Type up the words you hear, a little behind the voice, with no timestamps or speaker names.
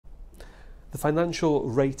The financial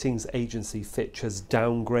ratings agency Fitch has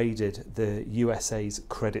downgraded the USA's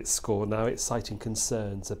credit score. Now it's citing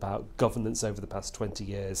concerns about governance over the past 20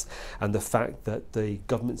 years and the fact that the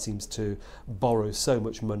government seems to borrow so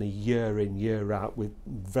much money year in, year out with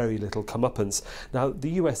very little comeuppance. Now the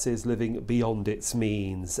US is living beyond its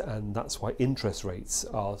means, and that's why interest rates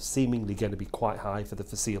are seemingly going to be quite high for the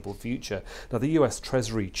foreseeable future. Now the US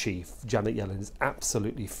Treasury chief, Janet Yellen, is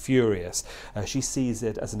absolutely furious. She sees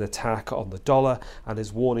it as an attack on the dollar and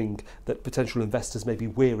is warning that potential investors may be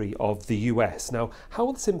weary of the US. Now, how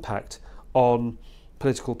will this impact on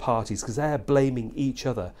political parties? Because they're blaming each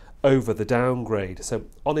other over the downgrade. So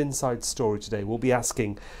on Inside Story today, we'll be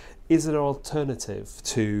asking, is there an alternative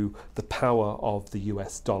to the power of the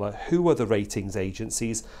US dollar? Who are the ratings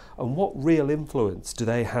agencies and what real influence do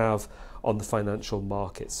they have on the financial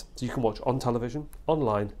markets? So you can watch on television,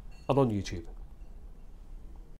 online and on YouTube.